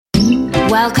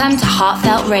Welcome to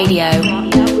Heartfeldt Radio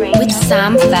with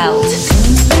Sam Feldt.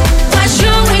 Why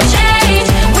should we change?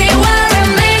 We were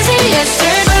amazing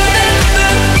yesterday.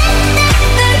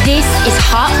 This is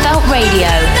Heartfeldt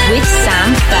Radio with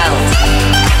Sam Feldt.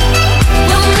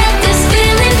 Don't let this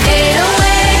feeling fade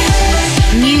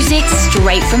away. Music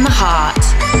straight from the heart.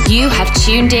 You have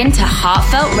tuned in to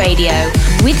Heartfeldt Radio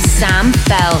with Sam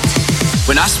Feldt.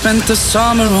 When I spent the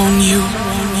summer on you.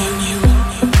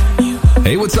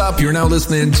 Hey, what's up? You're now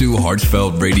listening to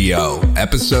Heartfeldt Radio,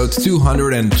 episode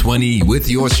 220 with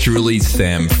yours truly,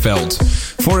 Sam Feldt.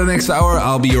 For the next hour,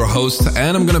 I'll be your host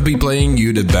and I'm gonna be playing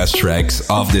you the best tracks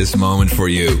of this moment for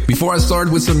you. Before I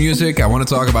start with some music, I want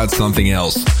to talk about something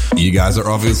else. You guys are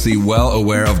obviously well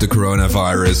aware of the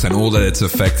coronavirus and all that it's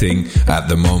affecting at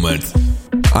the moment.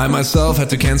 I myself had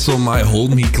to cancel my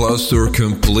Hold Me Close tour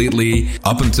completely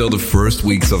up until the first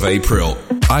weeks of April.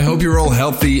 I hope you're all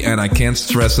healthy and I can't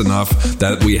stress enough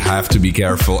that we have to be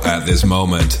careful at this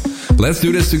moment. Let's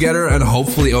do this together and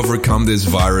hopefully overcome this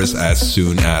virus as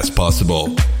soon as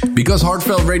possible. Because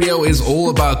Heartfeldt Radio is all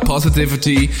about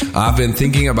positivity, I've been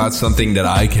thinking about something that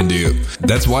I can do.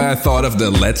 That's why I thought of the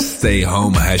Let's Stay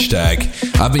Home hashtag.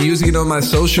 I've been using it on my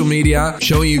social media,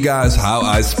 showing you guys how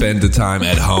I spend the time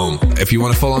at home. If you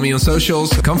want to follow me on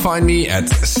socials, come find me at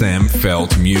Sam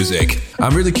Feldt Music.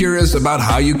 I'm really curious about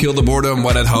how you kill the boredom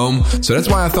when at home, so that's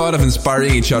why I thought of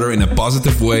inspiring each other in a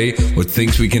positive way with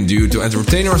things we can do to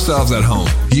entertain ourselves at home.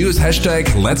 Use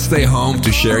hashtag Let's Stay Home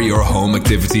to share your home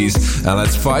activities and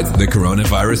let's fight the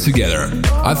coronavirus together.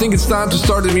 I think it's time to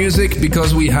start the music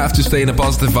because we have to stay in a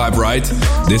positive vibe, right?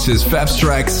 This is Fab's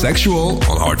track Sexual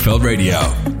on Heartfeldt Radio.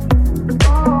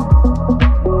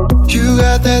 You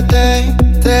got that thing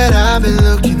that I've been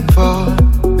looking for.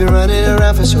 Been running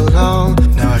around for so long.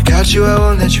 Now I got you, I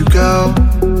won't let you go.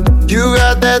 You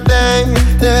got that thing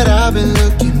that I've been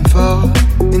looking for.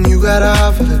 And you got a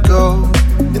heart full of gold.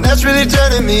 And that's really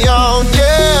turning me on,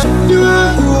 yeah. You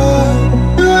are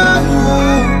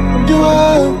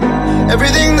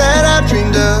everything that I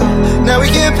dreamed of. Now we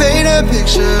can paint a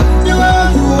picture. You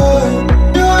are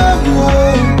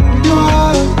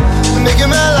making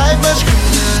my life much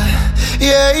greener.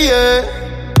 Yeah, yeah.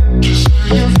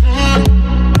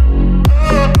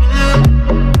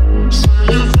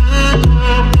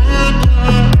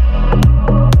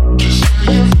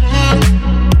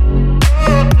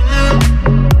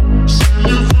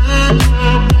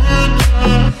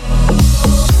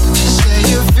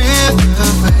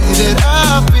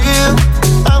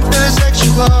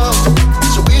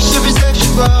 So we should be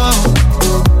sexual.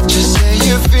 Just say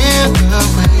you feel the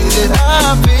way that I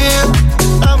feel.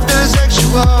 I'm feeling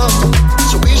sexual.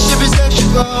 So we should be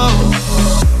sexual.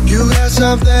 You got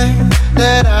something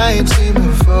that I ain't seen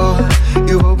before.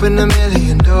 You opened a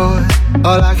million doors.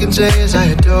 All I can say is I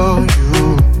adore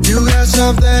you. You got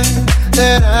something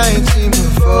that I ain't seen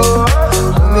before.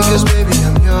 Hold me 'cause baby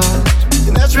I'm yours.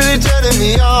 And that's really turning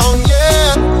me on,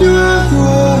 yeah. You are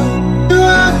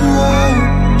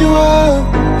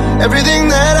everything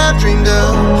that I've dreamed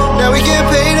of. Now we can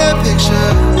paint a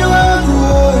picture. You are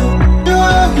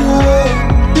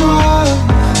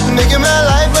making my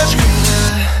life much greener.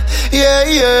 Yeah,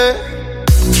 yeah.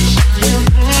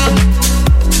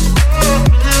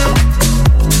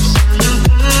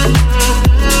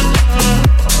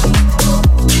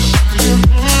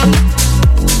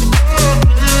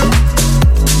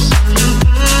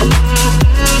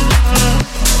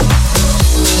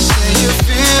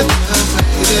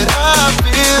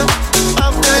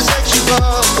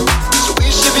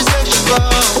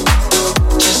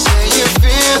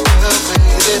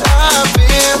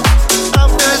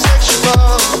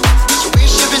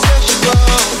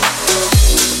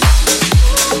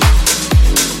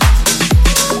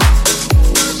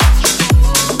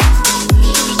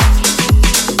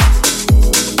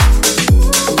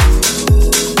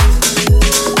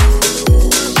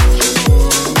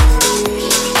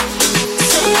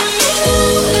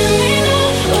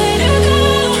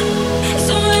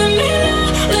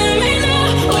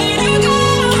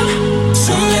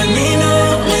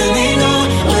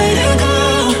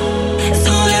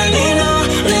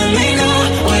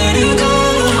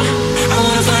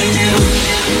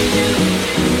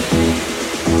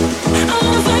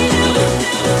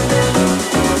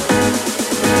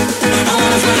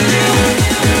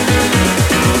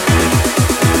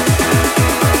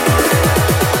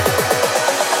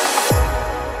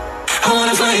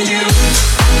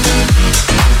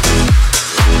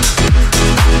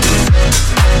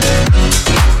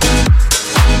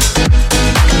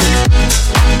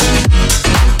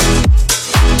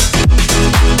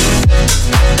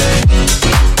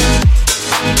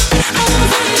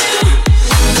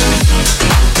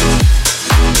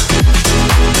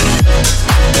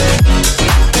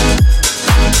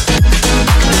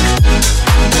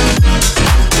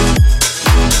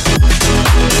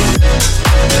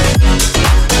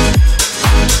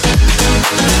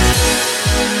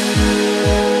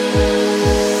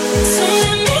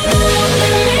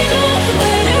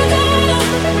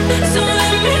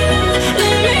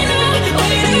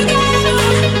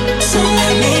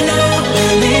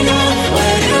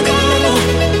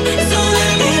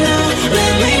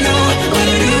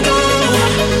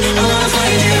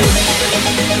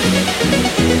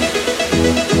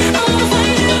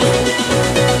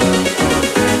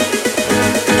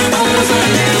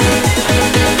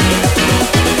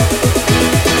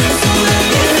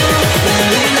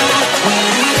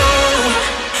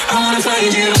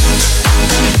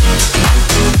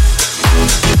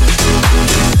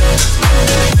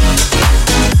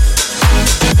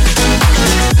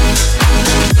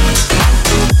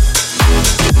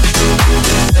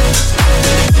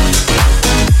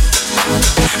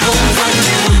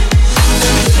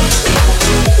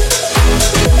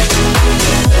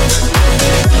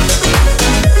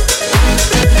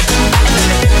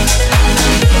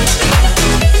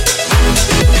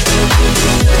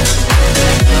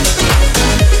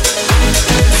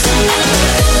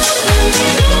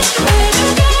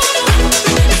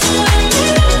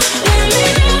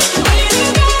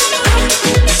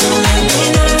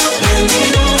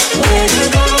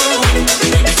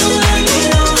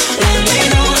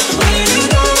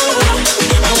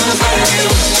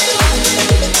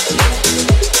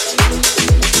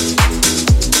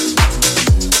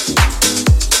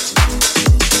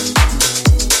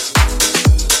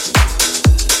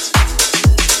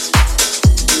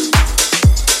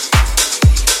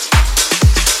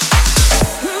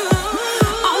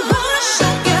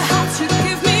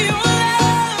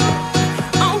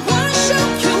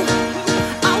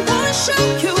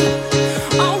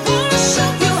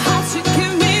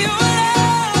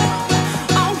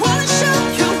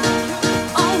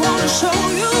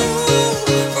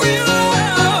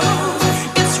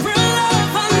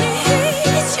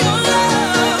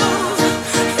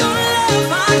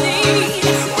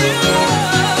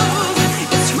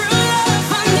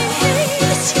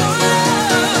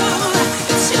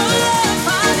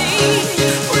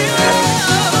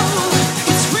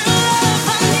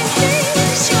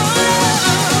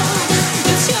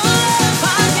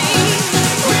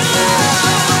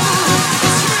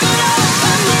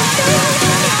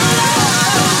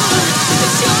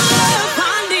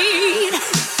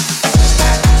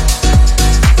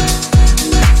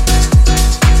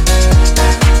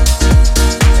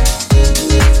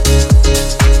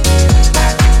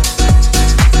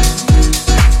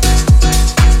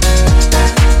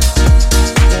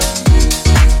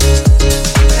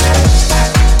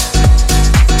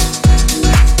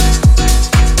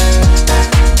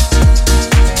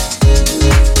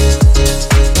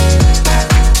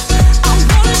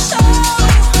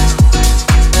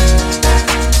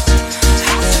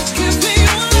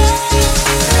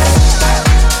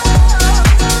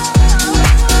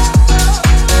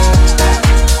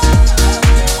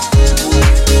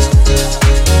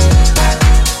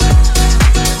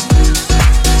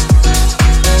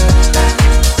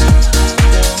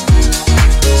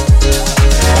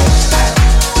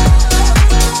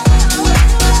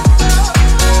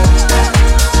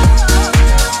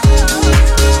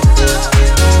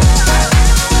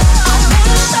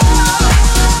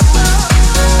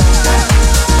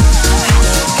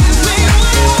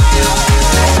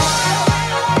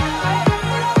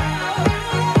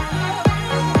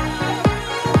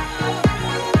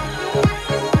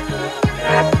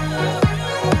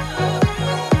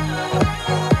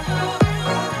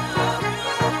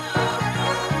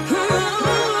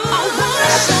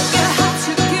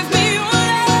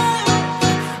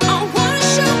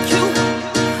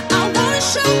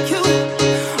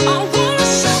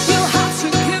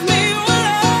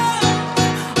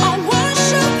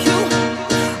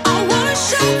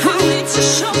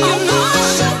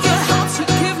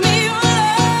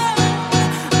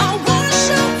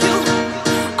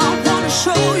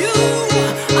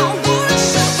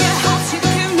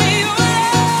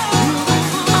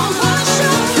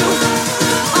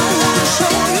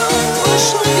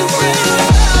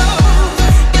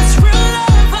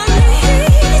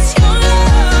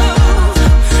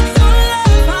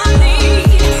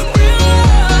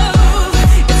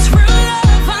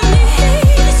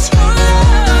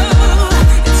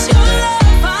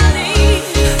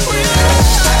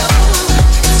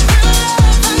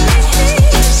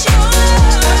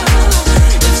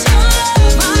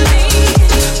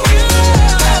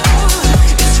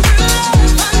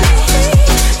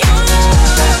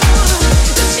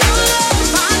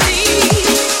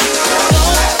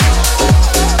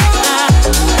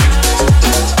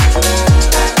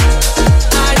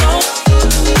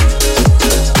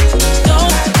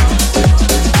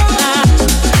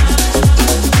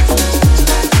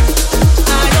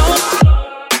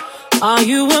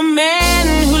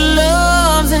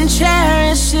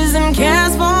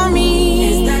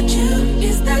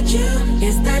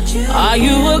 Are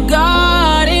you a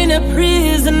guard in a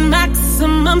prison,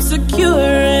 maximum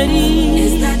security?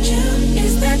 Is that you?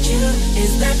 Is that you?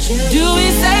 Is that you? Do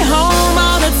we stay home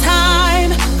all the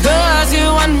time? Cause you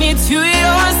want me to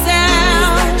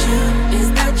yourself? Is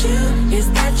that you? Is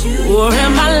that you? Or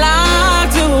am I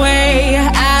locked away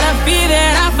out of fear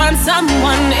that I find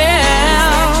someone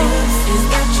else? Is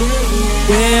that you?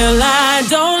 Well, I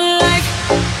don't like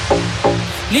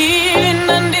living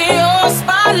under your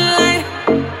spotlight.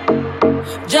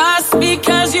 Just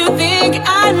because you think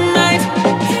I might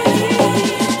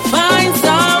find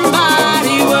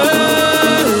somebody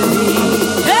worthy.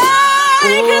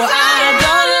 Hey, 'cause I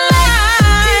don't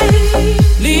like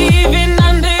living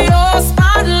under your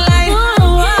spotlight.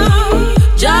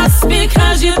 Just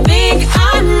because you think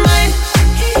I might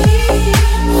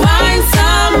find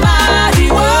somebody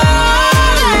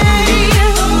worthy.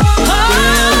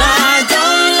 Well, I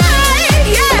don't like,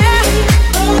 yeah.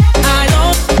 I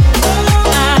don't.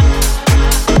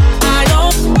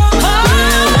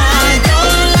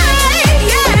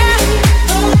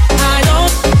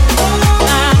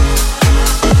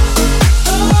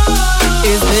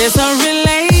 It's a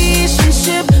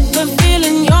relationship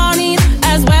fulfilling your needs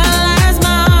as well as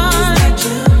mine.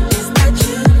 Is that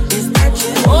you? Is that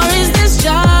you? Or is this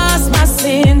just my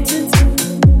sentence?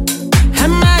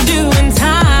 Am I doing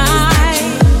time?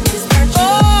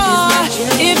 Oh,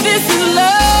 if this is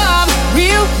love,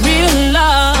 real, real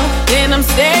love, then I'm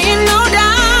staying no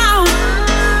down.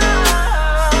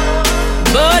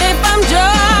 But if I'm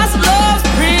just love's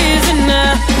prisoner,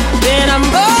 then I'm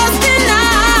busting out.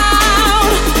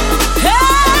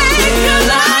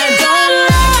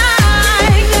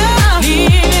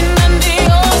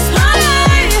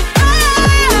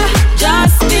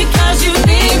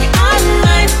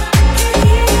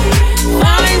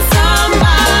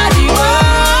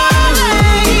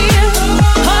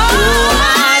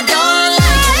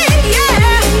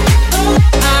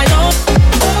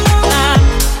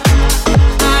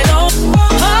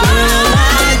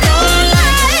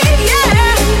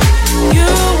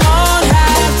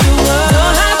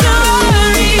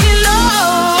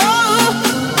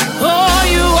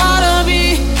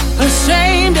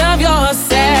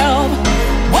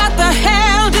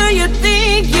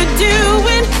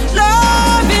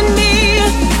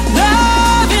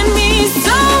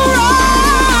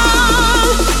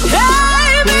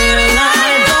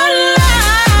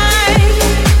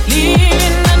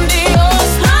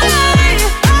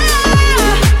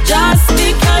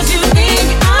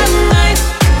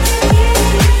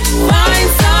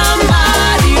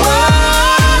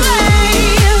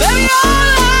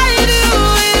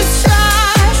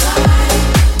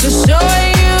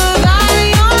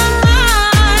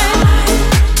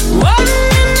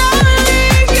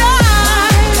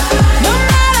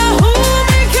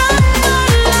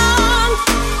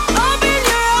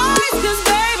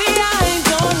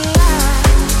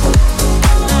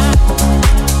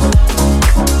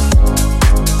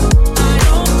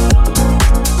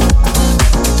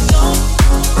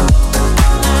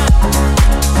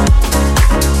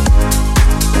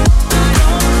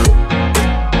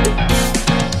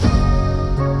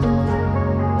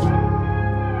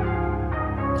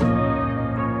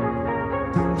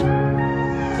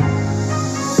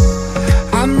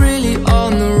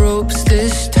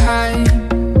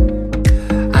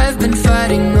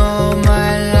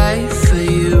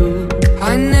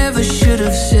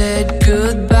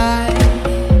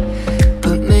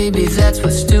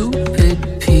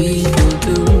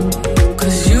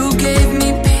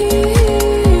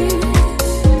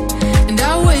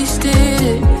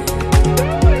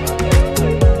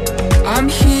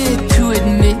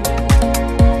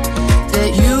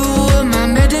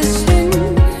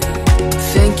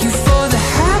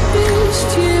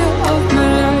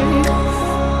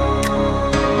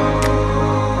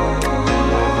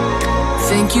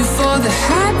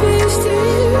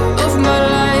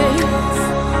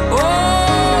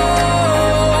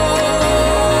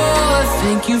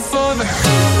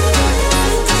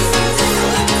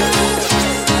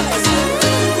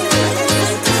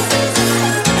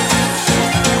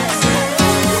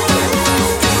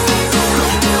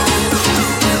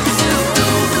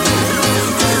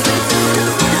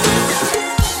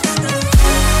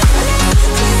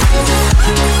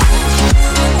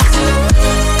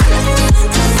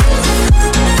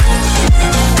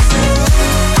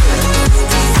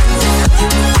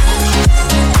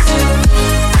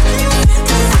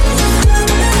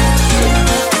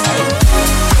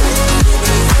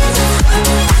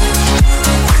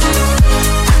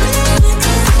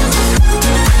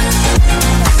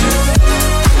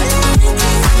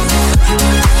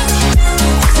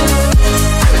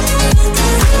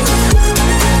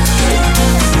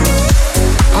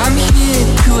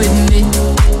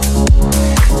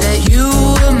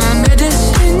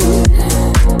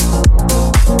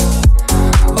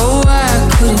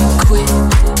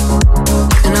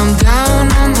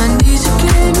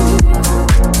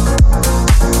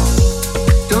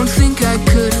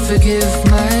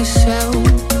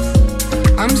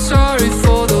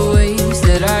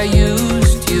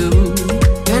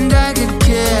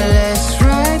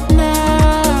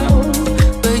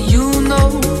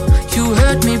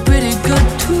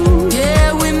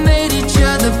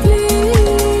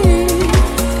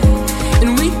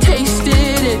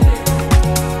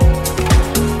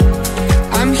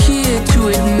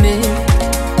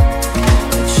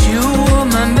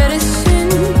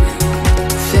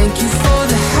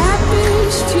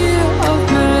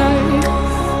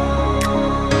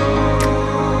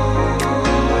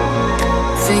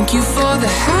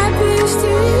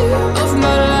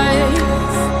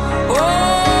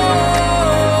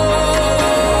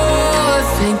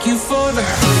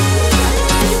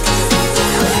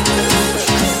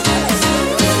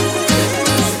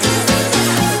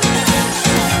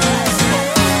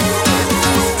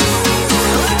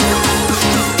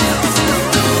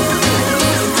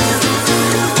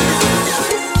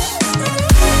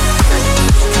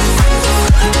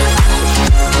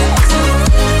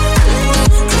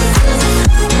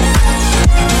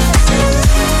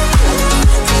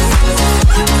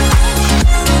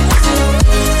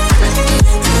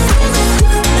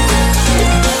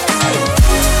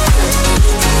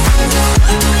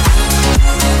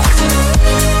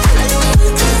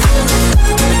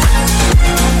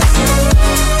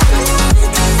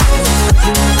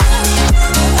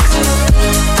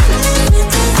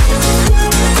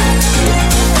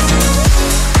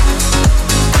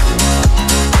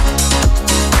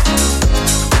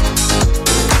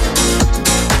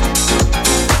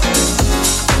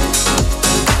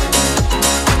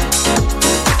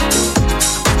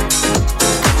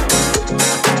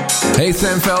 Hey,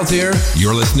 Sam Feldt here.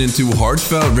 You're listening to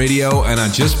Heartfeldt Radio, and I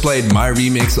just played my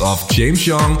remix of James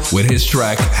Young with his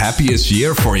track Happiest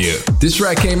Year for you. This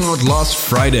track came out last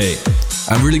Friday.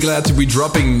 I'm really glad to be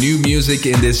dropping new music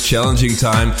in this challenging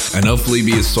time and hopefully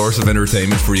be a source of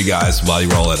entertainment for you guys while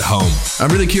you're all at home.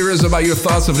 I'm really curious about your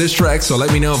thoughts of this track, so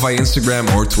let me know via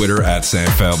Instagram or Twitter at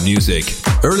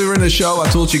SamFeldMusic. Earlier in the show, I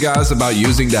told you guys about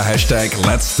using the hashtag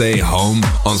Let's Stay Home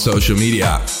on social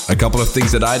media. A couple of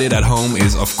things that I did at home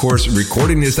is, of course,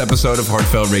 recording this episode of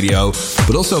Heartfeldt Radio,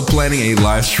 but also planning a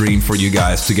live stream for you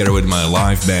guys together with my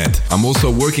live band. I'm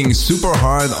also working super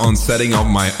hard on setting up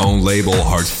my own label,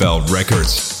 Heartfeldt Records.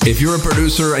 If you're a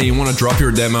producer and you want to drop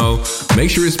your demo,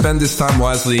 make sure you spend this time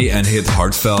wisely and hit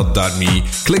heartfeldt.me,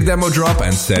 click demo drop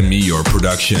and send me your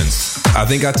productions. I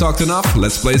think I talked enough,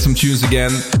 let's play some tunes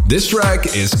again. This track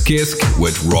is Kisk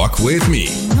with Rock With Me.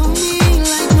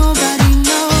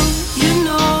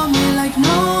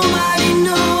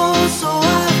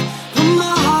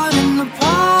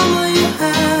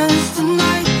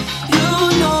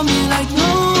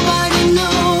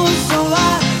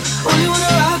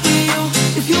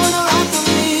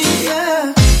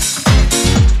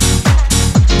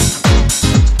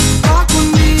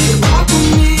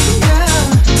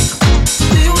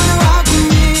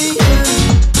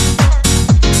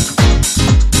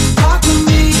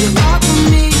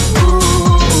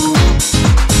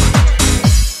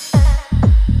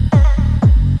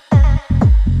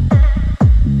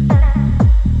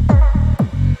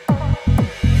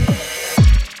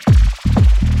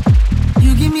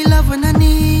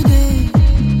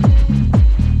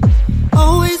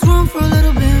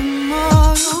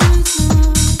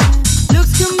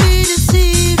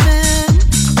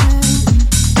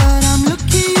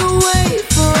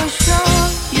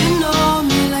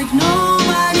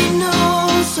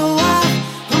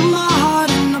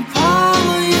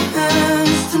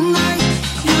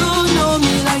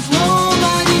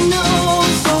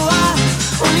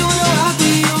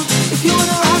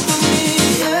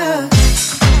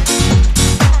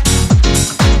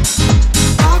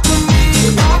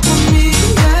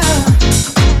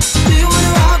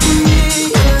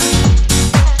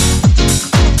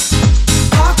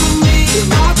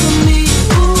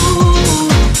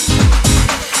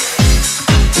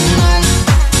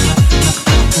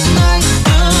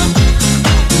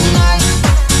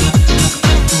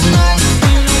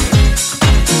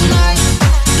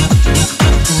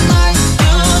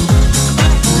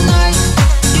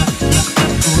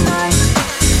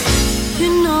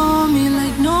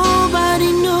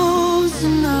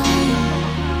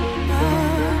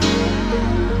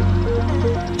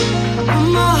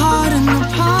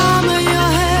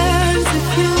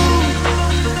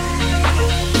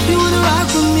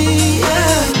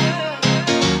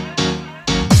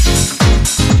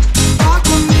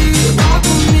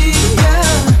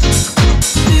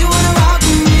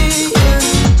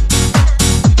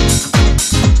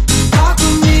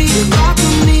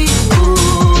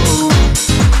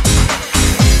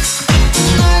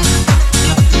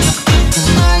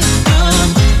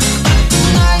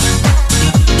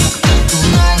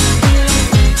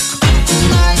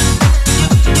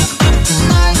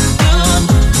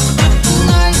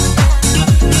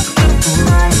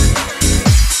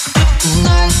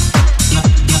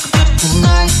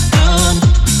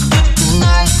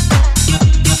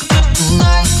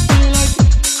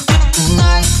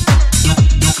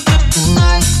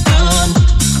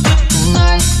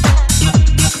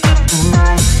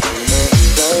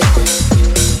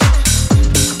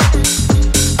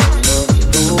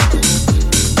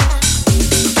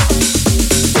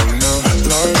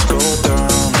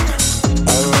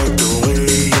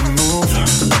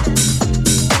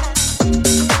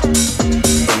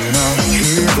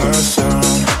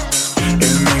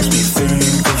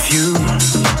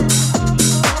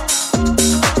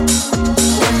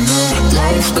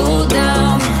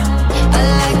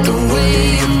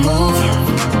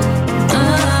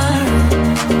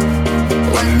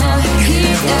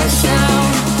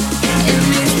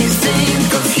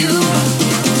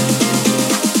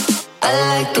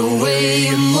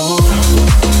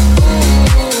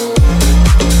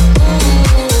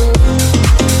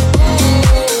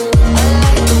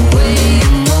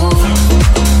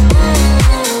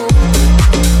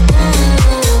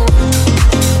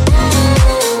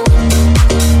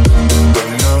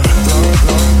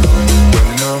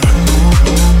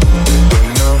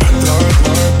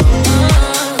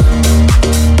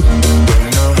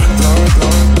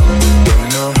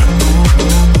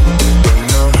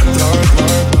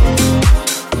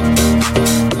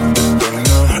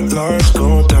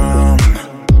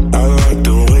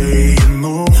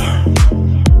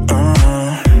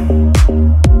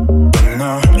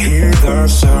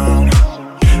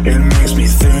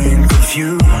 think of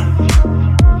you.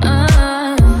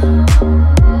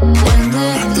 When the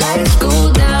lights go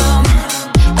down,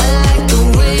 I like the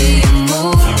way you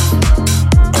move.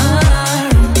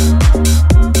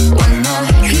 When I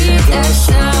hear that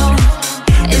sound,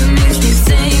 it makes me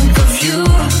think of you.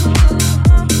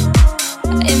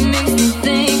 It makes me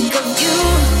think of you.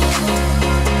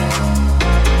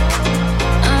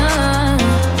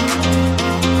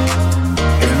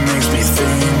 It makes me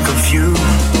think of you.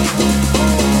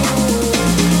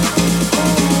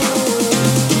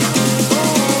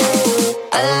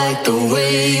 I like the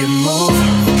way you move.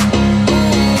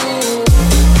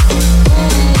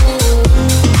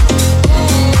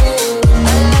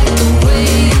 I like the way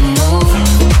you move.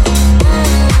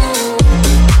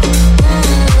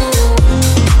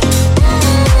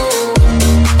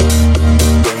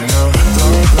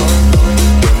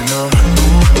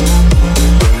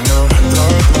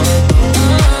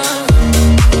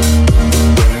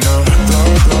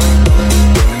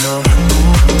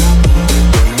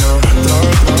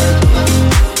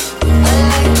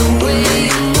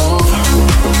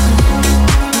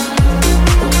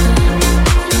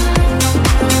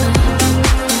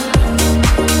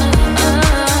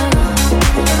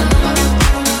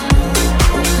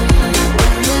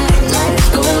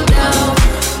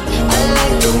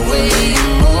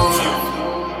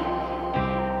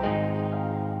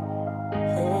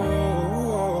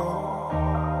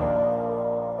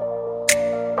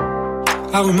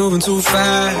 Are we moving too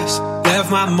fast?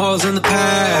 Left my morals in the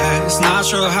past. Not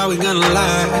sure how we gonna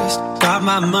last. Got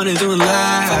my money doing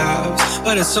laps,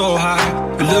 but it's so high.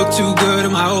 We look too good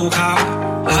in my old car.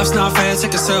 Life's not fair,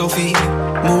 take a selfie.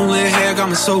 Moonlit hair got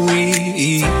me so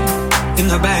weak. In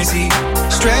the backseat,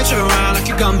 stretch around like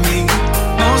you got me.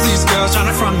 Most these girls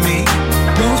tryna front me.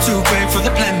 Move too quick for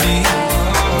the plan B.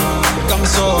 Got me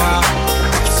so high,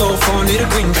 so far need a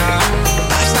green card.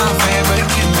 Life's not fair, but it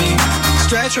can be.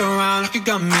 Stretch around like you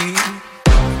got me.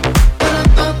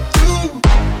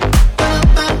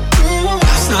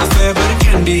 It's not fair, but it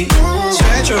can be.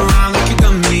 Stretch around like you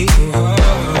got me.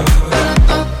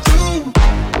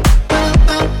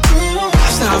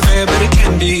 It's not fair, but it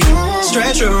can be.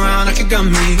 Stretch around like you got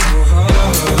me.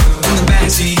 In the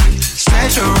backseat,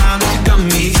 stretch around like you got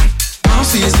me.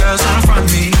 Most of these girls tryna front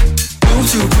me. Move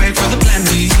too quick for the plan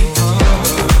B.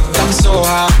 Got me so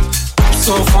high,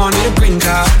 so far need a green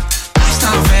card. It's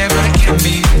not fair, but it can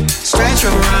be. Stretch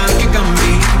around like you got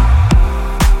me.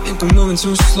 Think I'm moving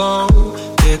too slow.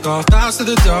 Kick off thoughts to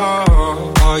the door.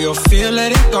 All your fear,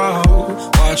 let it go.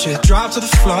 Watch it drop to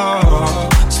the floor.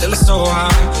 Still it's so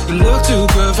high. You look too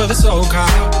good for the soul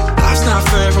car. Life's not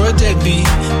fair for a deadbeat,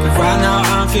 but right now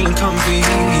I'm feeling comfy.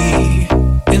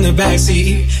 In the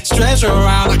backseat, stretch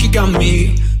around like you got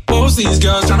me. Most these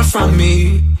girls tryna front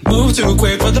me. Move too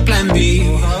quick for the plan B.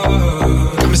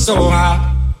 Got me so high.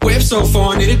 Whip so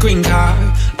far, need a green card.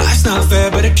 Life's not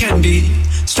fair, but it can be.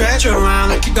 Stretch around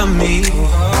like you got me.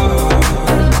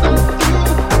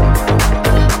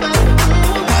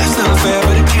 Life's not fair,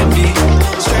 but it can be.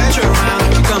 Stretch around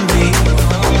like you got me.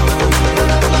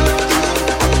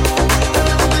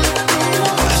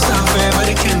 Life's not fair, but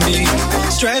it can be.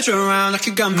 Stretch around like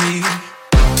you got me.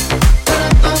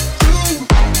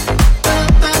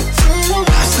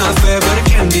 Life's not fair, but it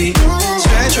can be.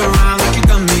 Stretch around like you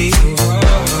got me.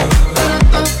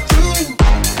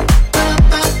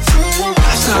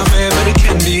 Not fair, but it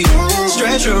can be.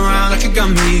 Stretch around like you got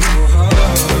me.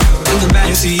 In the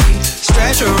backseat,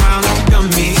 stretch around like you got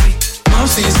me.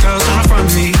 Most these girls tryna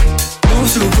front me. Move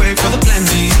too quick for the plan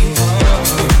B.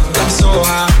 Got me so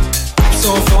high,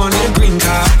 so far need a green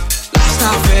card. Life's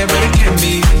not fair, but it can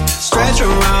be. Stretch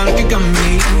around like you got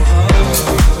me.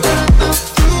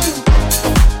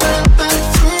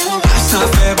 Life's not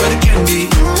fair, but it can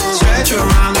be. Stretch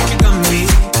around like you got me.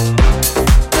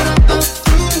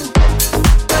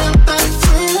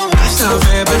 Not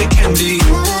fair, but it can be.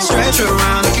 Stretch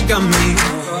around like you got me.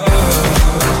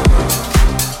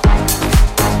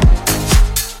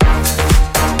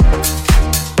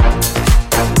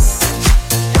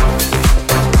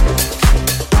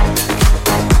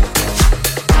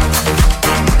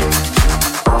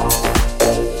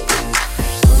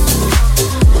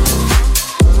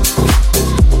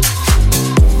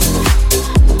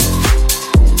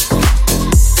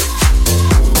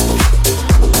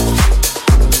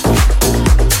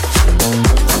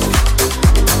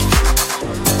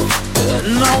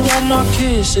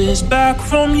 Kisses back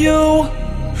from you.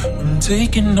 I'm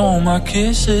taking all my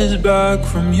kisses back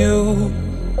from you.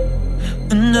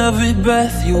 And every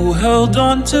breath you held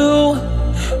on to,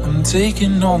 I'm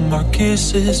taking all my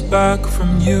kisses back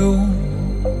from you.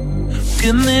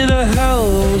 Give me the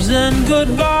hellos and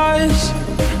goodbyes.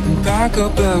 back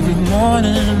up every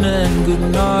morning and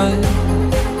good night.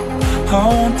 I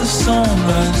want the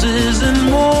sunrises and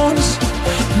moons.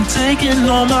 I'm taking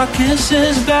all my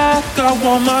kisses back. I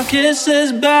want my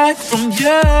kisses back from you.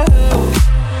 I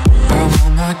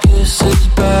want my kisses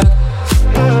back.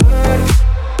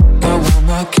 I want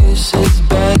my kisses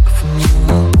back from you.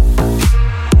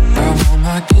 I want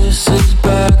my kisses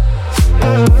back.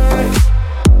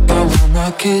 I want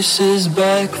my kisses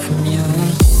back from you.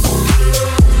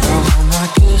 I want my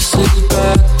kisses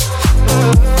back.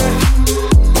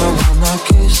 I want my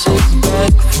kisses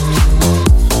back from you.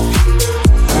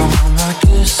 I want my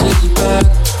kisses back.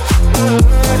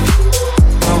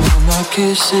 I want my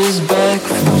kisses back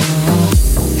from you.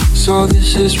 So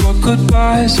this is what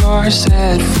goodbyes are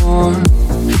said for,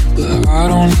 but I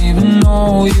don't even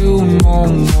know you no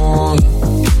more.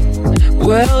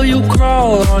 Well, you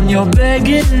crawl on your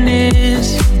begging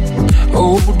knees.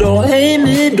 Oh, don't hate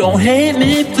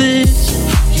me, please.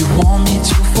 You want me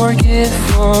to forget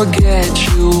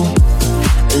you,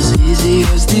 as easy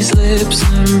as these lips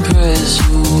impress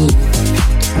you.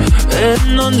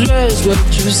 And undress what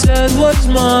you said was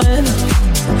mine.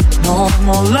 No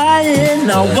more lying,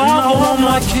 now I want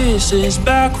my kisses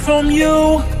back from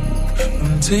you.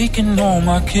 I'm taking all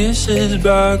my kisses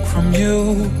back from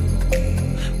you.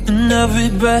 And every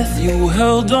breath you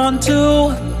held on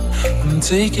to, I'm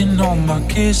taking all my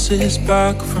kisses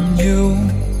back from you.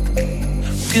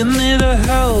 Give me the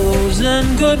hellos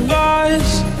and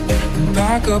goodbyes, and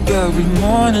back up every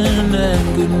morning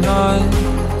and good night.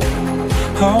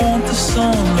 I want the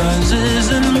sunrises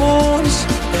and moons.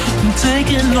 I'm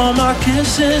taking all my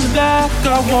kisses back.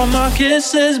 I want my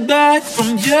kisses back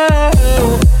from you. I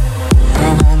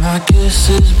want my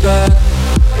kisses back.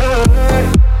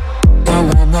 I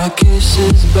want my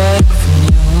kisses back from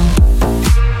you.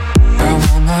 I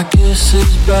want my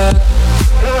kisses back.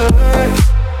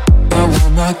 I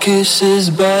want my kisses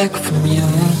back from you.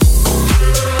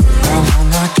 I want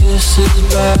my kisses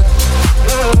back.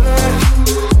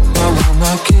 I want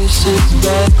my kisses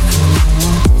back from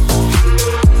you.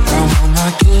 I want my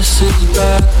kisses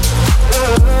back.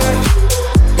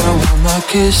 I want my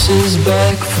kisses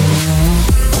back from you.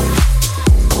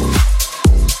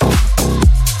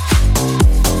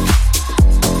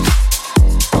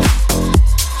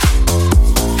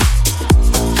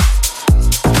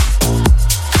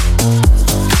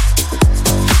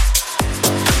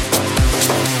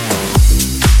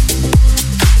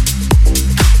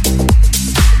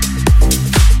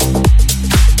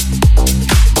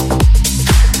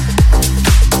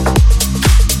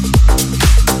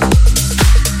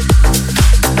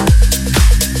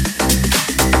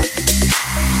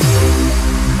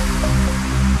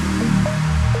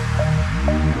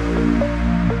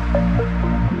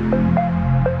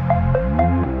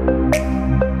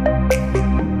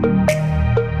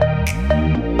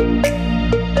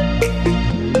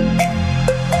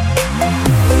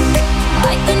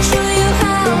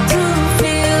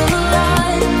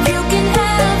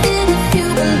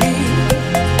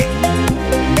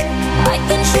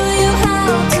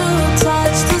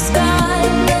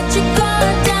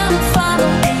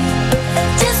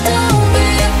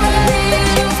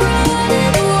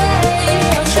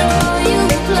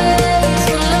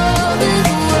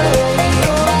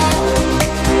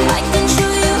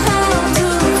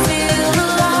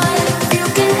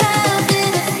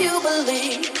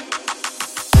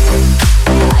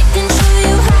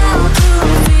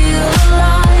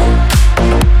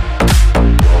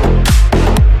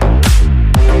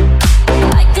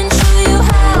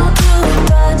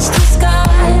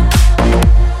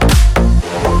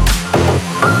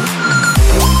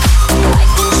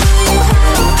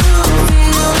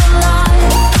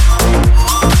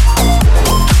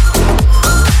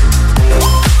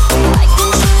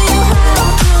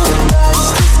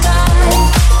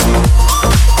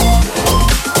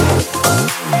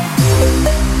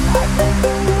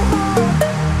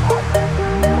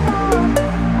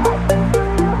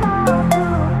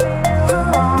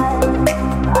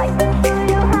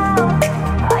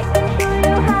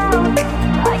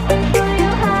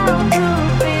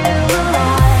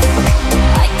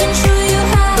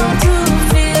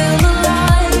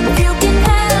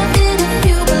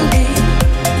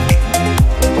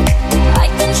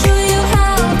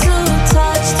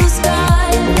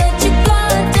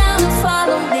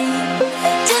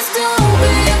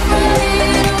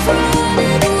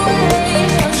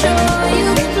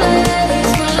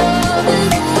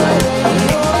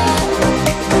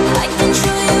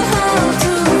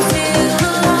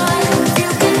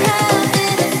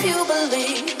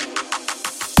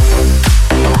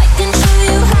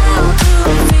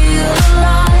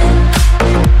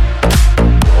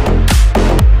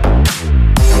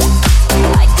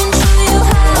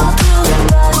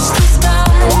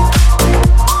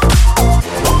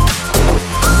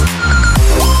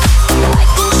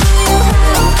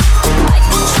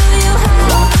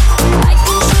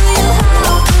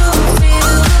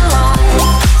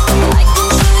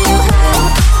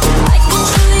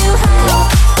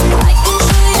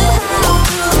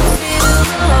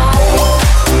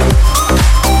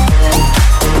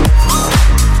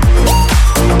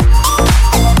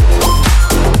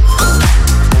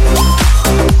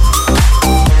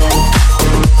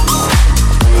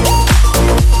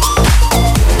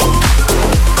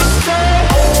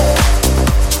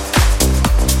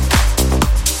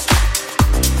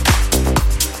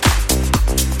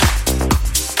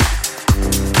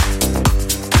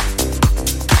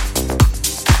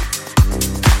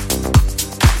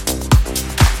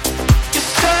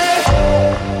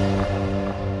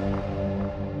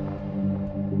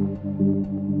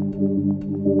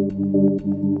 Gonna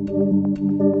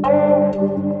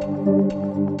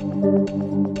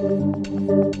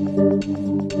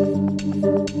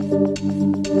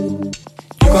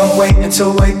wait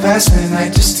until way past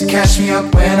midnight just to catch me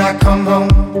up when I come home.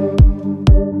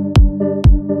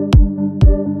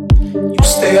 You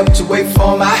stay up to wait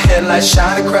for my headlights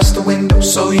shine across the window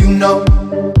so you know.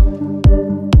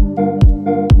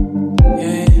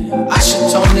 Yeah, I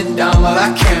should tone it down while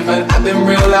I can, but I've been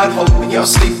real loud hoping y'all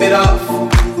sleep it off.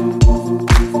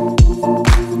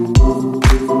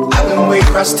 I've been way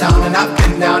across town and I've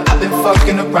been down, I've been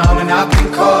fucking around and I've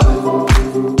been caught.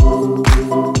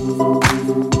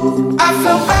 I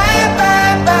feel bad,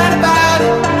 bad, bad about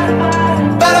it,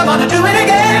 but I wanna do it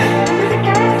again.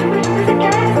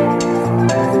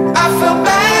 I feel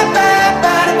bad, bad,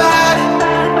 bad about it,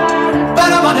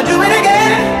 but I wanna do it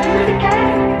again.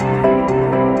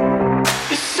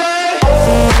 You say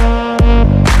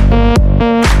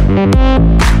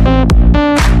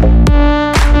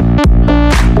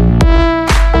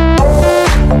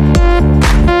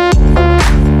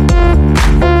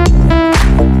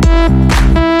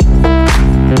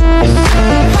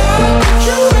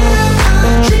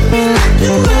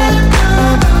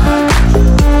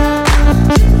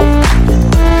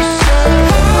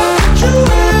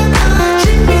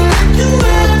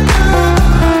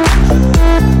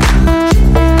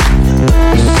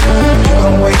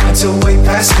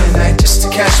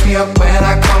up when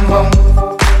I come home.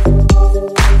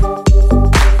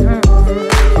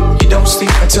 You don't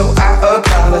sleep until I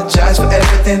apologize for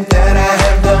everything that I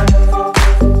have done.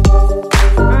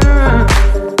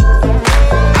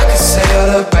 I could say all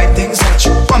the right things that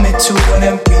you want me to, and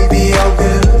then we be all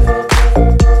good.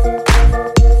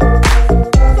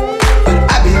 But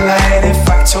I'd be lying if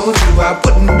I told you I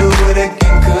wouldn't do it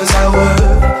again, 'cause I would.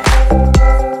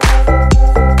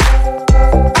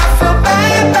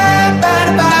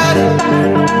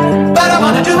 But I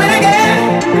wanna do it again.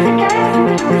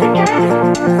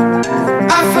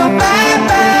 I feel bad,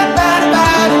 bad, bad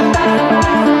about it,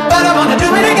 but I wanna do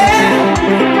it again.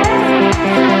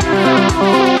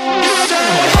 You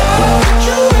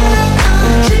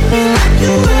treat me like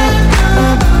you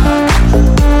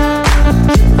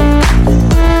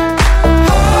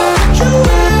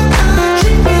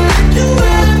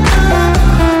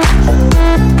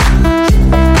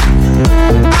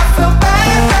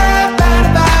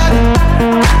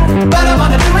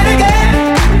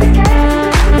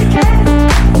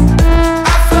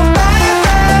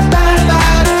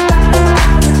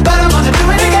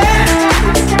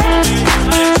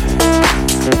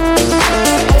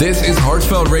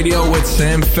Radio with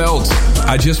Sam Feldt.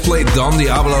 I just played Don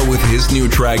Diablo with his new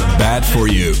track Bad For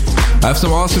You. I have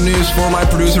some awesome news for my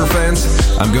producer fans.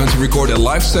 I'm going to record a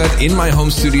live set in my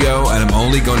home studio, and I'm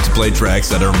only going to play tracks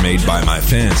that are made by my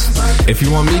fans. If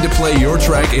you want me to play your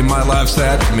track in my live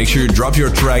set, make sure you drop your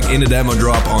track in the demo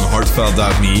drop on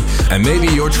heartfeldt.me, and maybe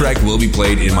your track will be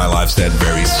played in my live set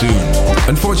very soon.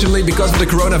 Unfortunately, because of the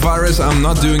coronavirus, I'm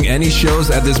not doing any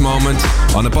shows at this moment.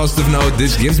 On a positive note,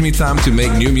 this gives me time to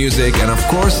make new music, and of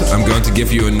course, I'm going to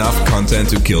give you enough content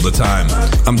to kill the time.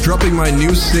 I'm dropping my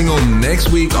new single next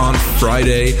week on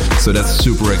Friday, so that's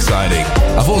super exciting.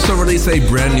 I've also released a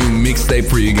brand new mixtape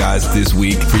for you guys this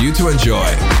week for you to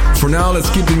enjoy. For now, let's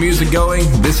keep the music going.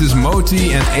 This is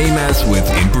Moti and Amos with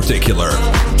In Particular.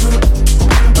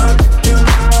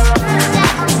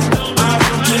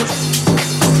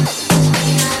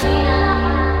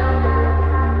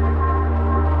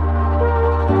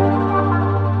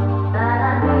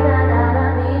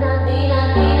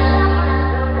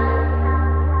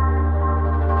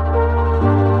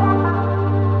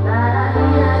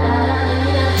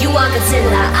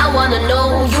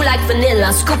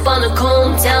 Vanilla, scoop on a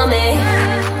cone, tell me.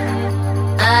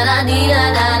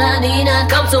 Da-da-dee-da-da-da-dee-da.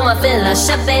 Come to my villa,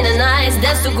 champagne and ice,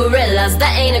 dance to gorillas,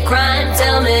 that ain't a crime,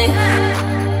 tell me.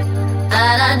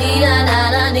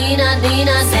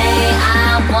 Da-da-dee-da-da-da-dee-da-dee-da. Say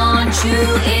I want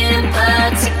you in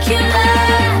particular.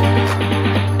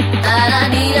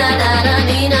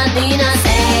 Da-da-dee-da-da-da-dee-da-dee-da.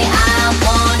 Say I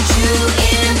want you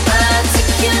in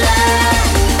particular.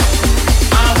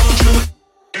 I want you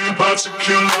in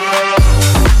particular.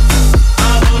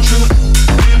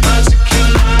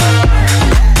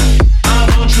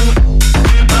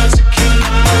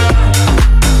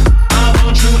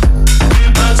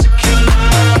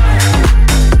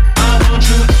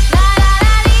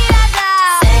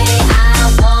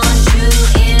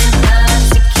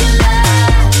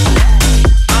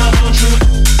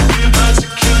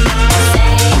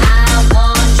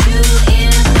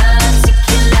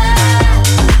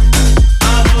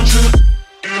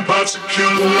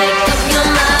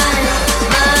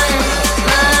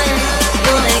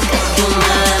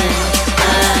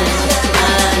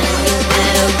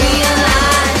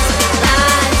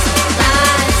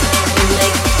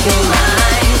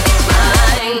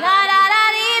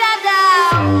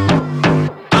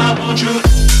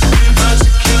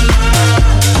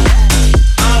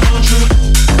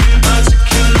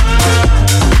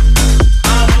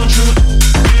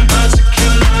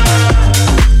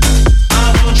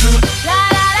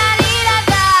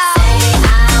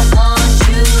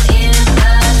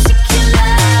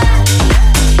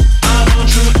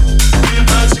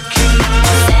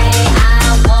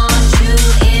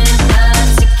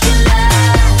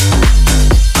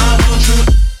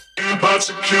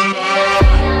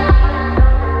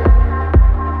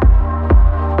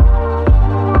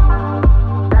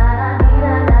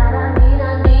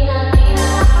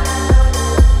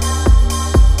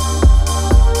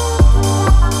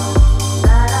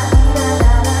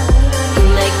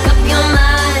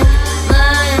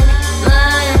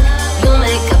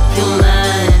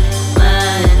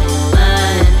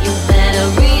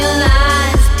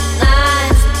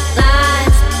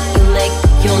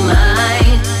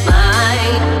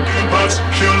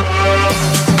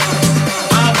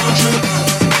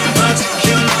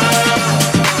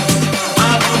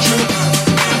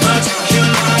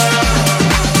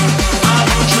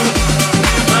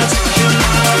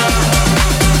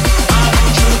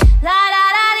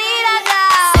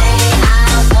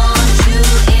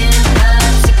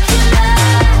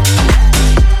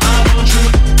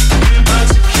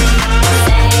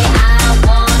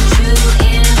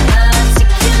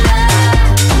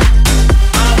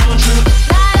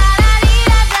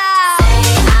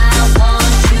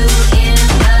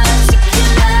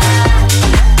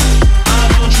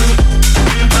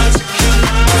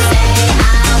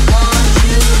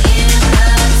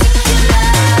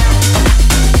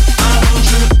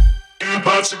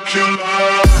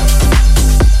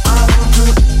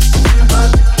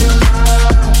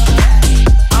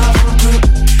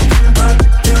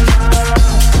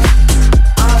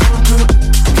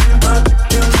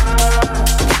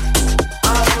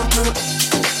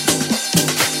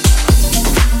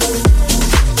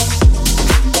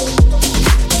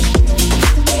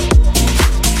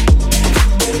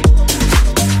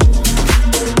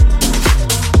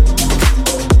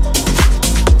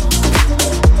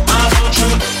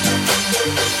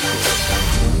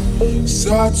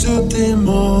 Saturday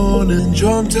morning,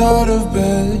 jumped out of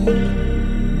bed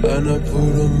and I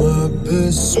put on my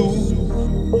best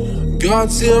suit.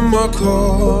 Got in my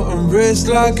car and raced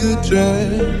like a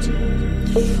jet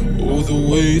all the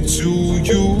way to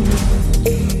you.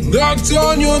 Knocked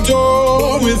on your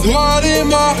door with heart in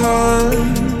my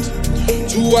hand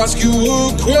to ask you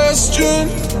a question,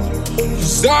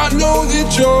 'cause I know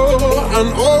that you're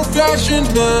an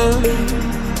old-fashioned man.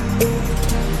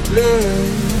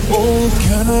 Yeah. Oh,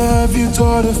 can I have your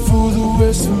daughter for the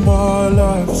rest of my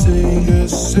life? Say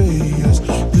yes,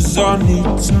 'cause I need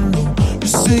to know. You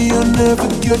say you'll never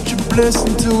get your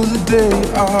blessing till the day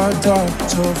I die.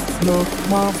 Tough luck,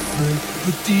 my friend,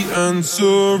 but the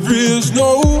answer is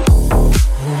no.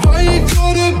 Why you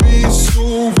gotta be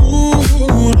so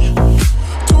rude?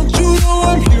 Don't you know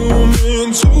I'm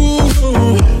human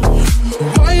too?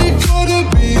 Why you gotta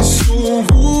be so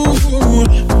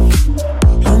rude?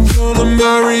 Gonna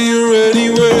marry you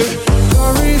anyway.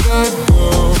 Marry that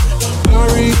girl.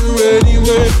 Marry you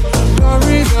anyway.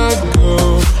 Marry that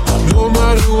girl. No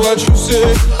matter what you say.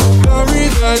 Marry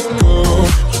that girl.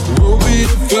 We'll be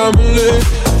a family.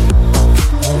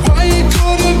 Why you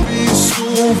gotta be so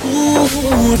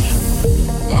rude?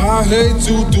 I hate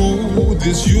to do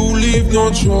this. You leave no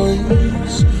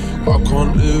choice. I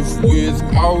can't live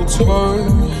without her.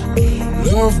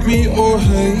 Love me or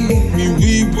hate me,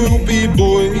 we will be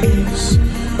boys.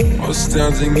 Are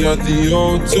standing at the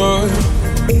altar.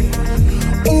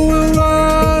 Oh, we'll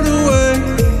run away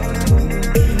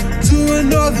to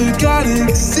another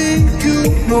galaxy.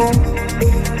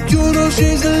 You know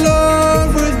she's in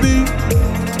love with me.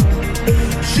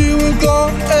 She will go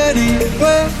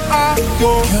anywhere I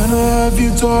go. Can I have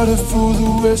your daughter for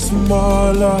the rest of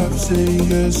my life? Say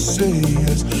yes,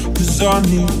 'cause I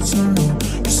need to know.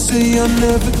 Say I'll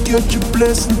never get your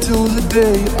blessing till the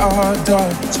day I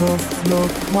die. Tough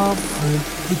luck, my friend,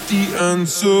 but the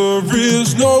answer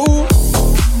is no.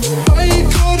 Why you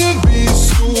gotta be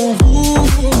so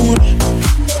rude?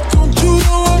 Don't you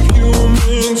know I'm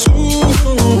human too?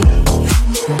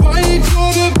 Why you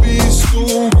gotta be so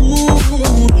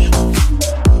rude?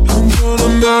 I'm gonna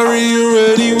marry you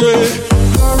anyway.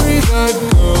 Marry that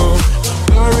girl.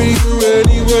 Marry you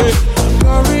anyway.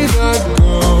 Marry that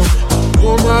girl.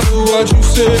 No matter what you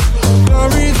say,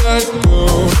 marry that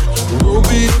girl. We'll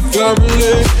be a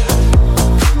family.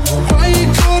 Why you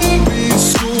gotta be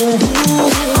so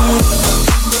rude?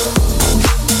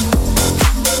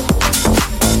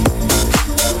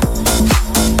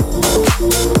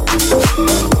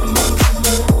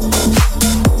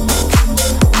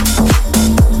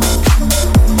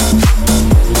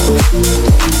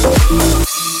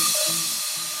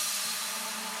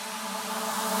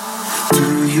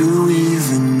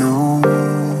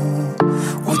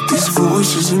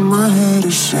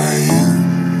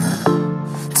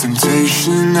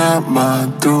 At my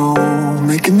door,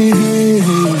 making me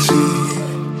hazy.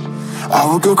 I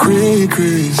would go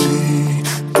crazy.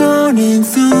 Girl, burning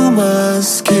through my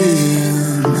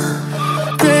skin,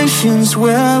 patience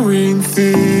wearing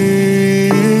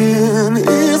thin.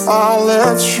 If I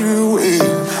let you in,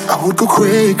 I would go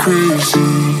crazy,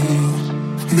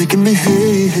 making me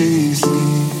hazy.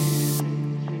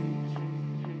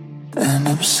 And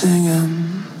I'm singing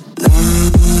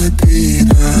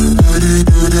la-dee-da,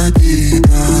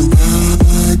 la-da-da-da-dee-da,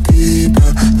 la-dee-da,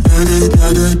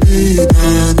 la-da-da-da-dee-da,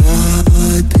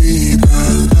 la-dee-da,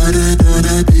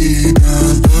 la-da-da-da-dee-da,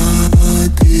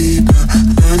 la-dee-da,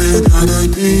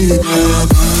 la-da-da-da-dee-da,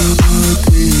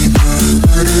 la-dee-da,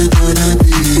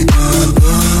 la-da-da-da-dee-da,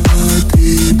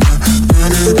 la-dee-da,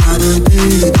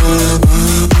 la-da-da-da-dee-da, la-dee-da,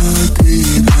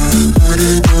 la-da-da-da-dee-da,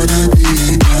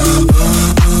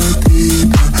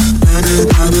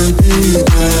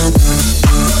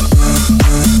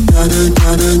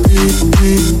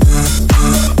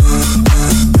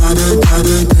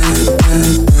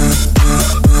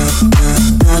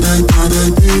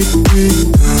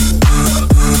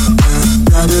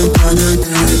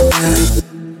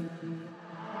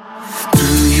 Do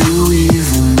you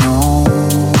even know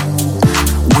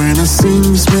when I sing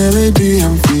this melody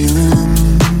I'm feeling?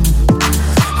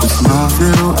 With love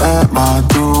now at my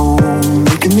door,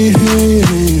 making me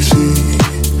hazy,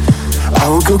 I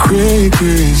would go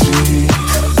crazy,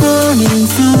 burning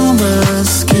through my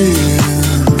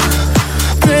skin,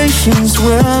 patience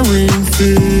wearing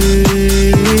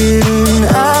thin.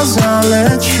 As I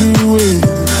let you in,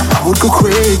 I would go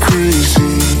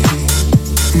crazy,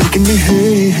 making me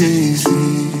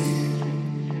hazy.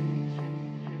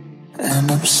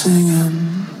 And I'm singing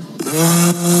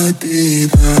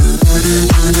la-dee-da,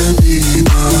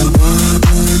 la-da-da-da-dee-da,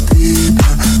 la-dee-da,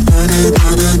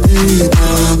 la-da-da-da-dee-da,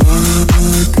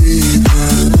 la-dee-da,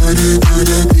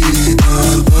 la-da-da-da-dee-da,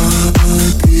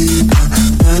 la-dee-da,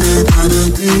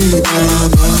 la-da-da-da-dee-da,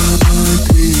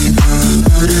 la-dee-da,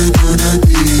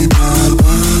 la-da-da-da-dee-da,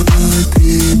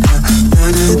 la-dee-da,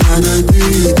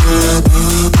 la-da-da-da-dee-da,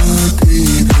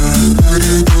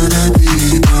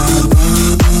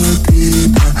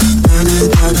 la-dee-da,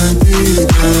 la-da-da-da-dee-da, la-dee-da,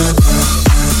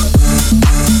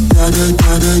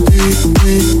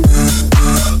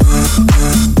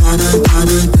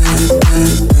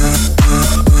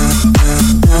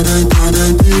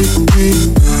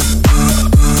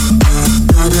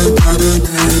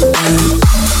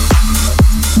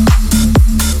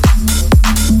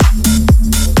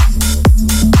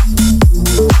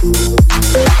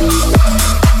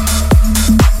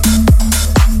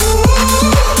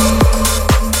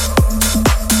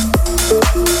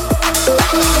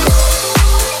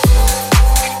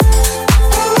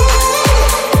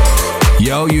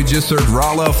 You just heard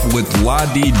Roloff with La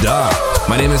Di Da.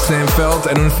 My name is Sam Feldt,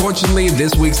 and unfortunately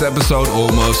this week's episode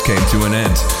almost came to an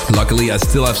end. Luckily I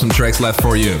still have some tracks left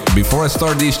for you. Before I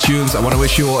start these tunes, I want to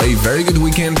wish you all a very good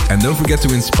weekend, and don't forget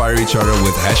to inspire each other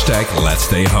with hashtag Let's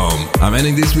Stay Home. I'm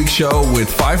ending this week's show with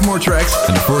 5 more tracks,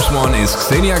 and the first one is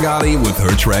Xenia Gali with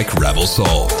her track Rebel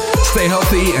Soul. Stay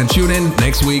healthy and tune in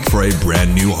next week for a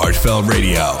brand new Heartfeldt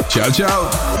Radio. Ciao ciao!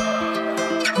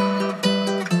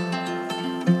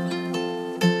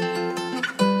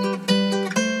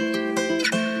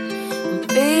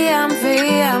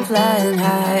 I'm flying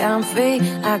high, I'm free.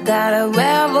 I got a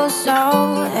rebel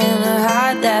soul and a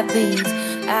heart that beats.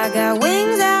 I got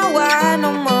wings out wide,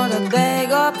 no more to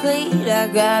beg or plead. I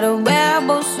got a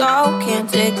rebel soul, can't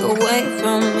take away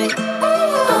from me.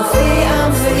 I'm free,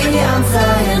 I'm free, I'm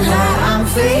flying high, I'm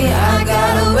free. I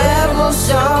got a rebel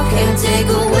soul, can't take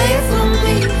away from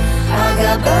me. I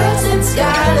got birds in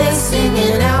sky, they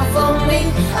singing out for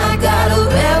me. I got a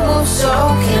rebel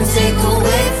soul, can't take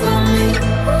away from me.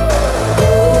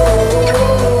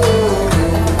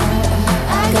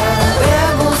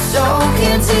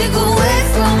 Can't take away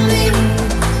from me.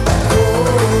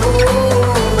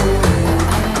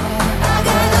 I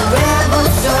got a rebel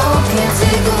soul, can't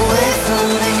take away from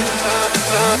me.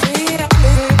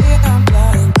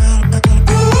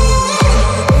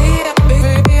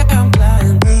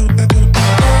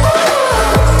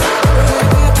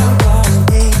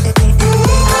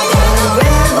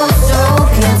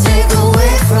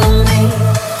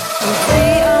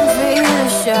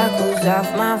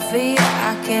 Off my feet,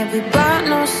 I can't be bought,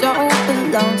 no soul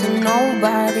belong to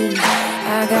nobody.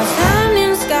 I got sun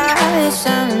in the sky, it's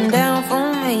shining down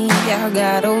for me. I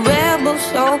got a rebel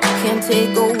soul, can't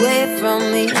take away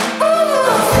from me.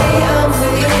 I'm free, I'm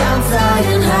free, I'm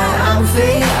flying high, I'm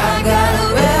free. I got a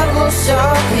rebel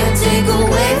soul, can't take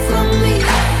away from me.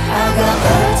 I got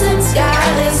birds in the sky,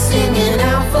 they singing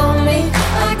out for me.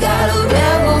 I got a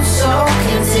rebel soul,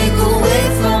 can't take away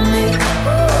from me.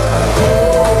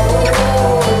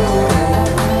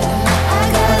 I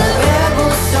got a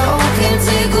rebel soul,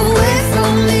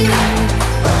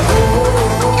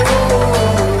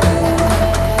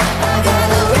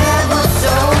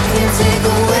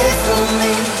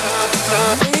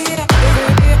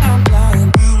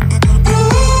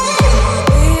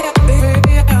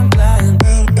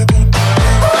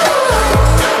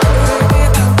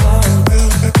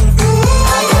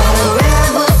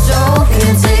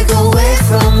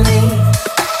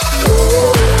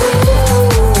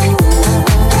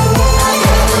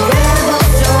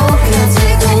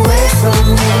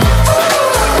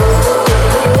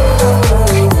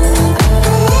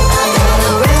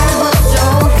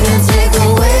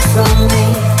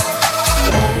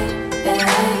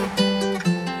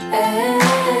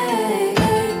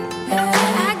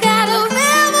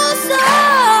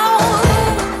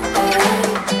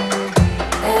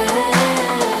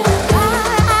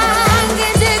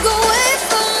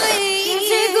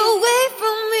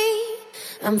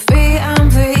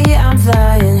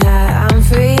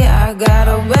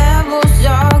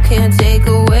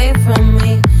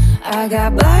 I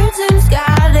got birds in the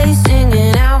sky, they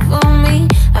singing out for me.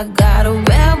 I got a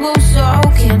rebel soul,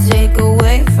 can't take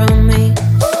away from me.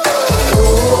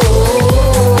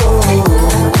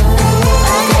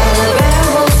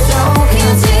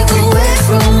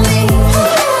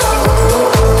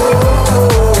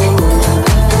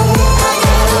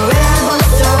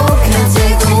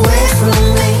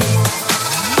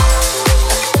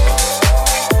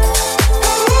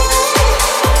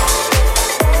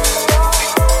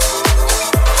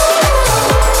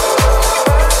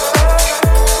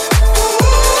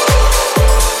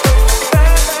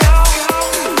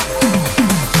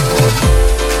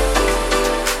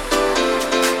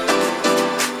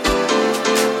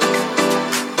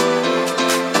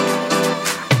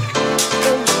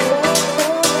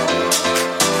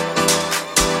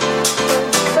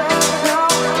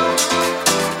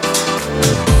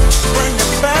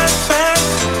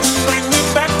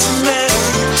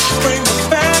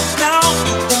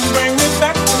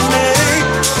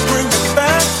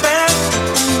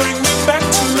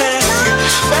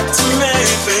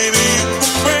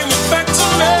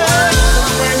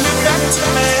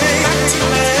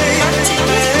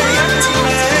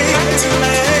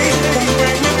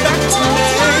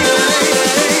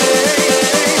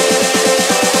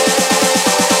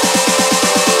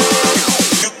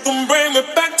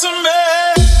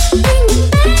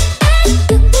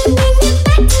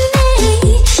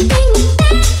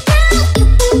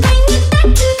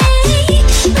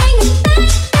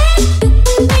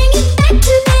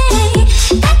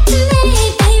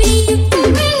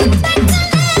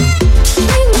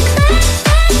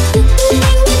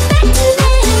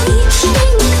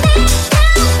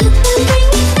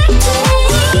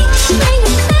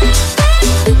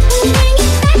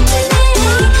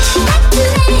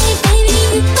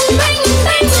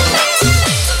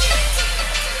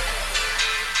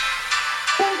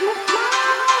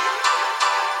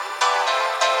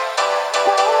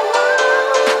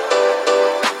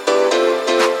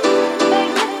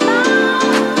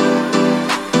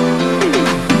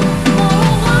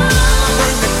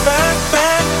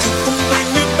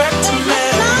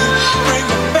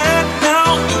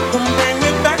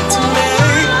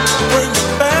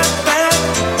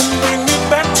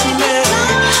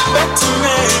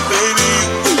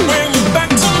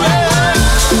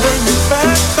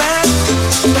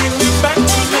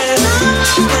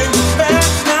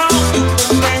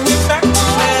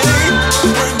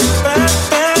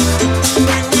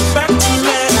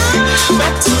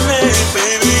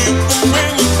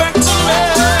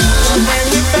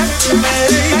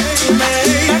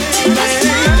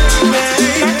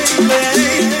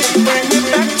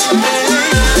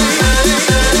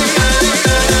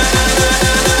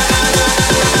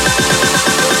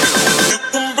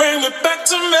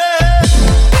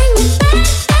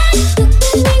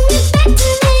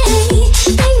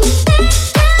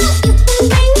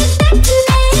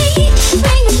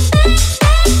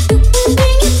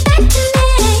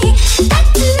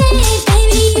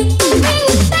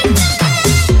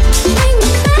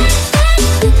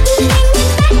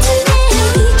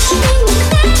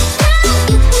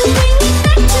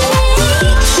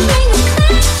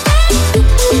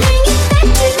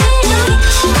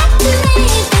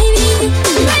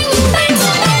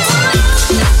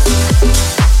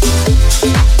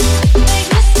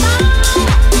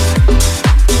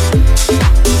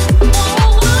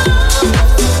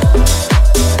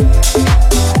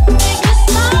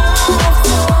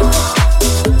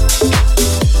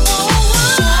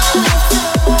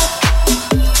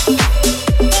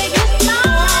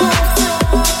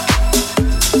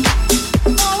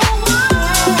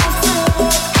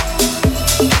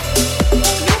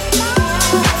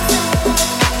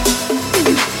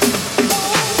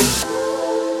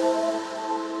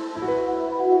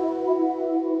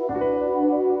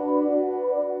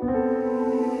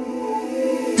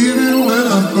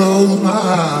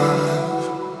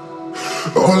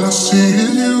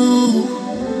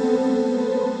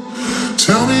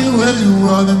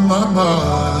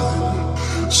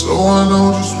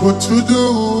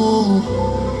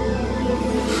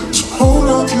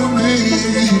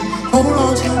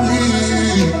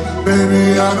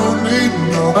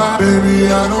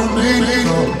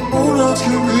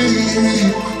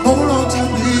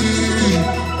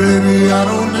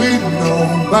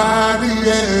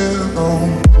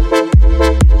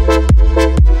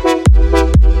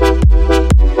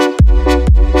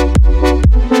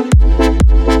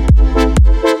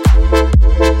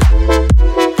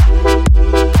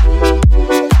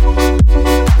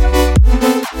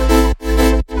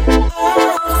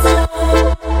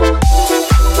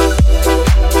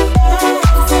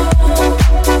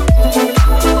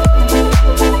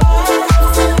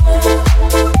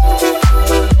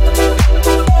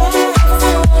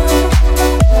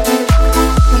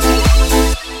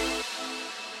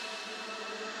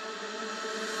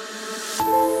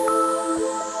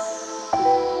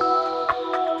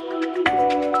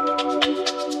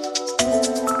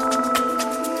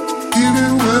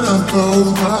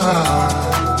 close my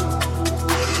eyes,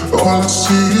 all I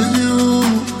see is you.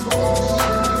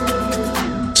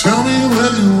 Tell me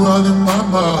where you are in my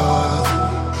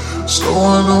mind, so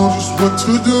I know just what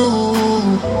to do.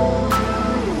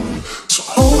 So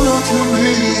hold on to me,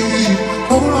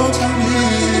 hold on to me.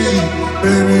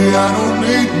 Baby, I don't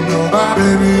need nobody.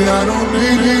 Baby, I don't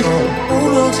need it all.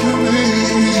 Hold on to me,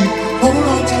 hold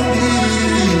on to me.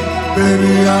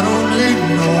 Baby, I don't need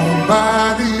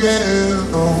nobody else.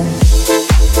 No.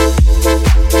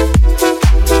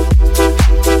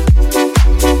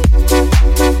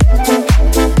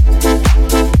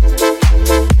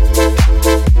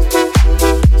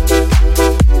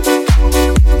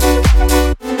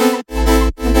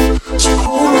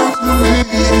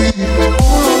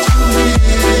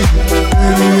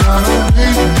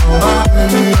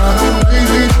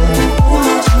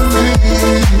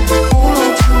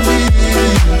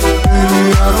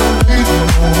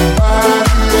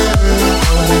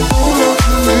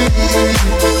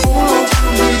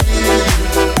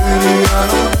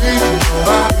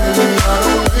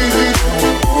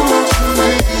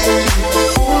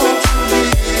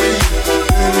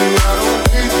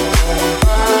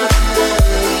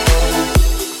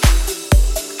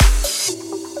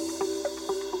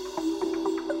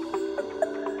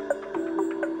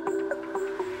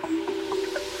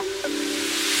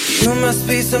 You must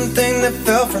be something that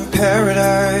fell from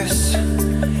paradise.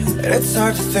 It's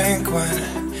hard to think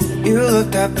when you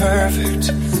look that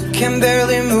perfect. Can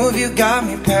barely move, you got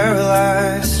me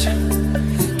paralyzed.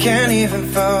 Can't even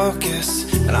focus,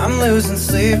 and I'm losing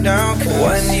sleep now. Cause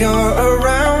when you're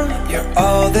around, you're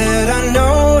all that I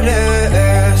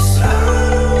notice.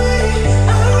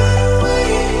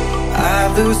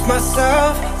 I lose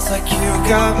myself, it's like you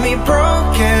got me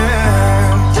broken.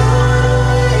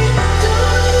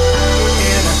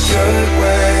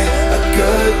 A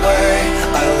good way.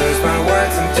 I lose my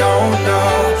words and don't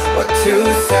know what to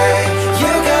say.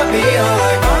 You got me all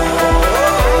like, oh,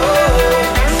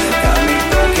 got me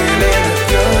broken in a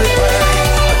good way,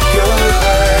 a good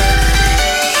way.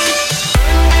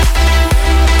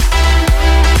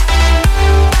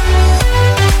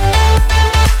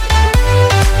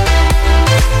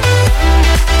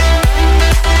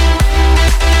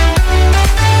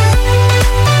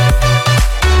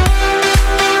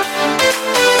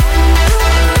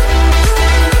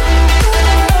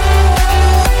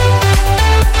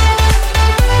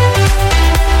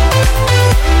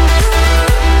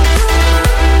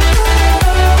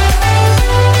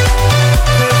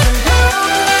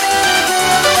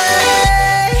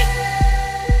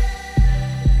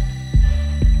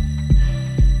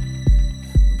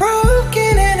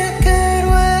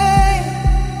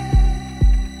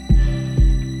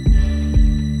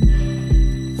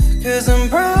 Cause I'm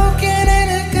broken in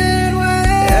a good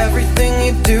way. Everything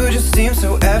you do just seems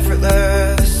so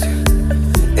effortless.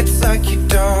 It's like you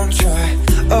don't try.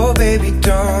 Oh baby,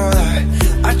 don't lie.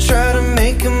 I try to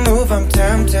make a move, I'm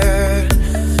tempted,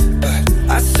 but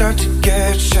I start to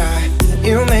get shy.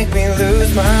 You make me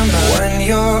lose my mind. When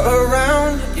you're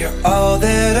around, you're all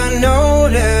that I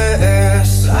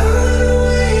notice.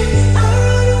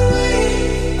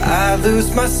 I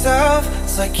lose myself,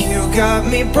 it's like you got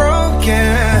me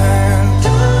broken.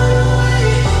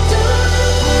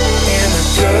 In a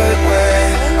good way,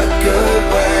 a good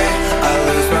way. I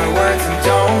lose my words and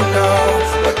don't know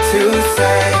what to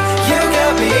say. You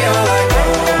got me all like, oh,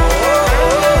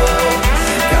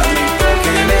 got me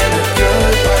broken in a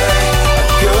good way, a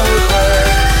good way.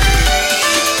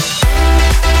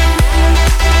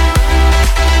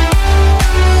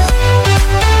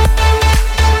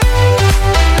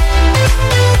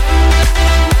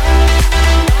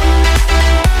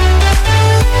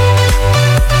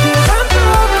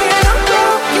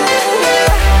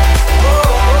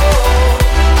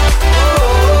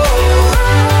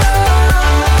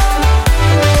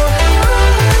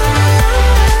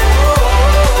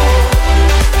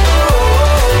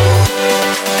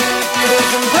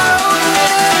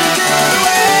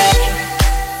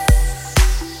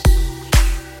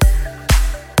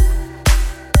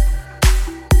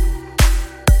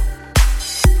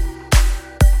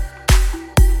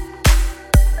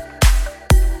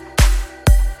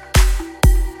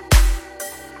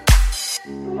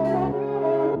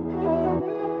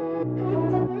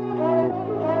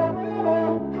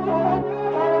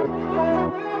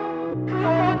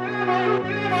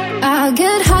 I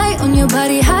get high on your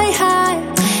body, high, high.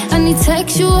 I need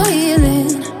sexual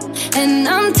healing. And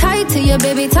I'm tight to your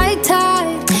baby, tight,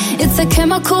 tight. It's a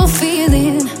chemical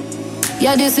feeling.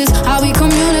 Yeah, this is how we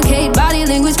communicate. Body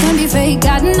language can be fake.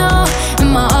 God, no,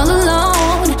 am I all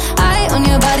alone? I on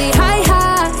your body, high,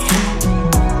 high.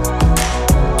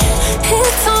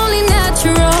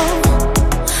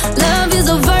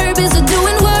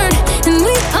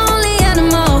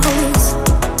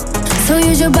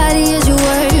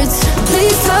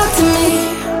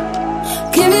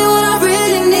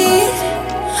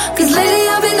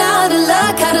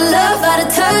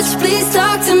 touch. Please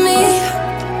talk to me.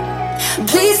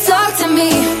 Please talk to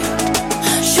me.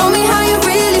 Show me how you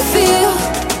really feel.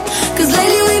 'Cause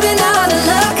lately we've been out of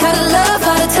luck, out of love,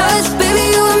 out of touch. Baby,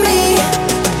 you and me.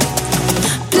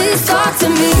 Please talk to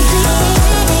me.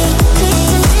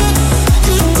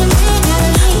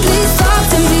 Please talk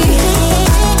to me.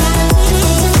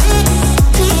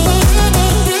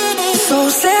 So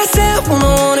sad, when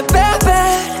I want it bad,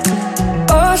 bad.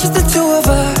 Oh, it's just the two of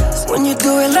us. When you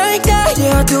do it like that,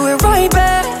 yeah, I do it right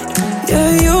back. Yeah,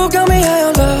 you got me high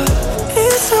on love.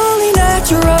 It's only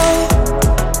natural.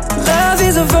 Love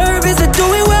is a verb, it's a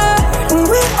doing word. And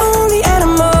we're only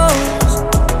animals.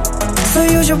 So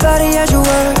use your body as your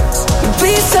words.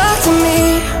 Please talk to me.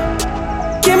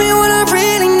 Give me what I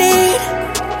really need.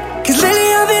 'Cause lately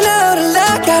I've been out of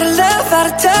luck, out of love, out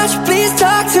of touch. Please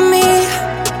talk to me.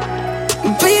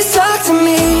 Please talk to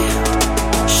me.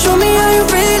 Show me how you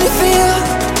really feel.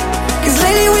 'Cause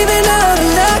lately we've been out of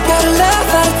luck, out of love,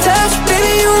 out of touch.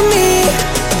 Baby, you and me.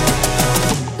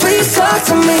 Please talk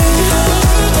to me.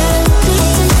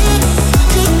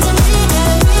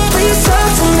 Please talk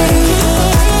to me.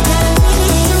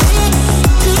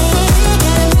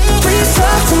 Please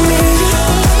talk to me.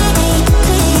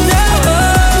 No, no.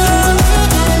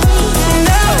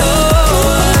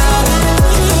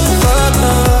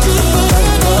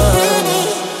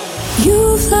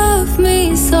 You've loved me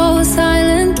so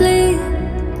silently,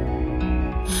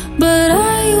 but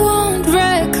I won't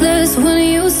reckless when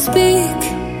you speak.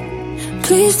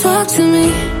 Please talk to me.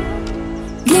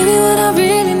 Give me what I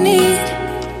really need.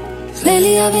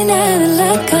 Lately I've been out of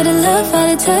luck, out of love, out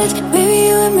of touch. Baby,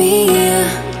 you and me, yeah.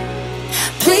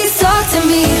 Please talk to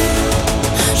me.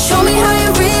 Show me how you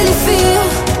really feel.